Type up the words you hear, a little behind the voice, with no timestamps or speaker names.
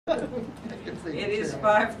It is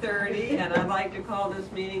 5:30, and I'd like to call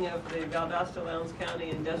this meeting of the Valdosta Lowndes County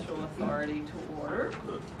Industrial Authority to order.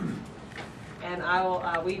 And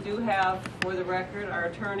we do have, for the record, our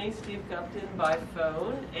attorney, Steve Gupton, by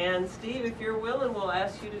phone. And Steve, if you're willing, we'll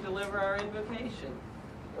ask you to deliver our invocation.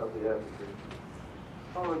 I'll be happy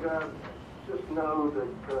to. Father God, just know that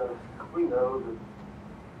we know that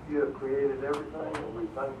you have created everything, and we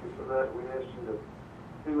thank you for that. We ask you to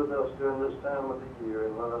be with us during this time of the year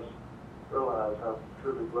and let us realize how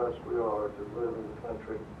truly blessed we are to live in the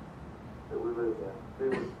country that we live in.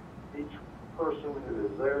 Be with each person who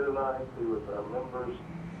is there tonight, be with our members,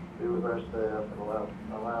 be with our staff, and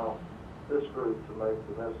allow this group to make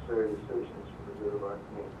the necessary decisions for the good of our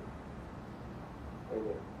community.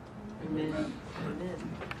 Amen. Amen. Amen.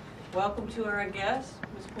 Welcome to our guest,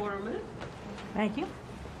 Ms. Quarterman. Thank you.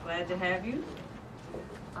 Glad to have you.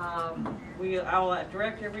 I will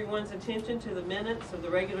direct everyone's attention to the minutes of the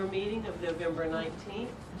regular meeting of November 19th.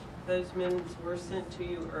 Those minutes were sent to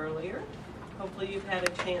you earlier. Hopefully you've had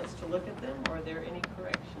a chance to look at them. Are there any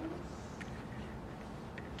corrections?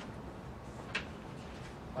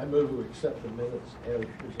 I move we accept the minutes as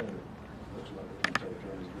presented. Looks like the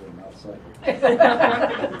attorney's doing outside.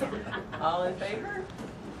 All in favor?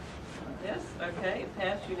 Yes, okay,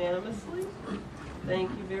 passed unanimously. Thank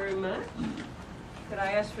you very much. Could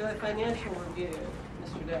I ask for that financial review,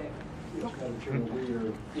 Mr. Davis? Yes, Madam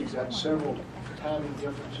Chairman, we've got several timing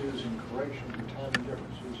differences and corrections of timing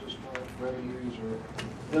differences this month. Revenues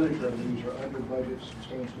village revenues are under budget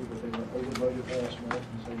substantially, but they were over budget last month.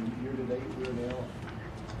 And so year to date, we're now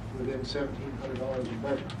within $1,700 of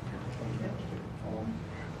budget.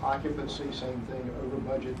 Occupancy, same thing, over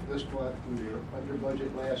budget this month. We were under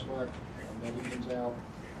budget last month. That evens out.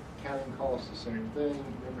 Accounting costs, the same thing.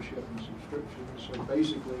 Membership and subscriptions. So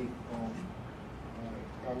basically,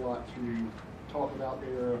 not a lot to talk about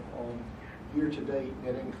there. Year-to-date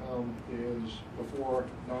net income is, before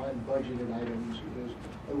non-budgeted items, is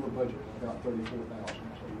over budget by about $34,000. So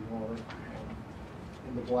we are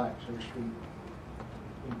in the black, so to speak.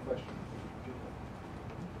 Any questions?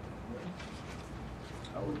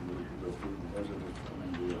 I would move to go through the budget, the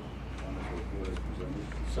wonderful report as presented.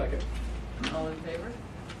 Second. All in favor?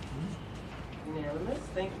 Unanimous.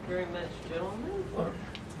 Thank you very much, gentlemen.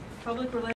 Public relations.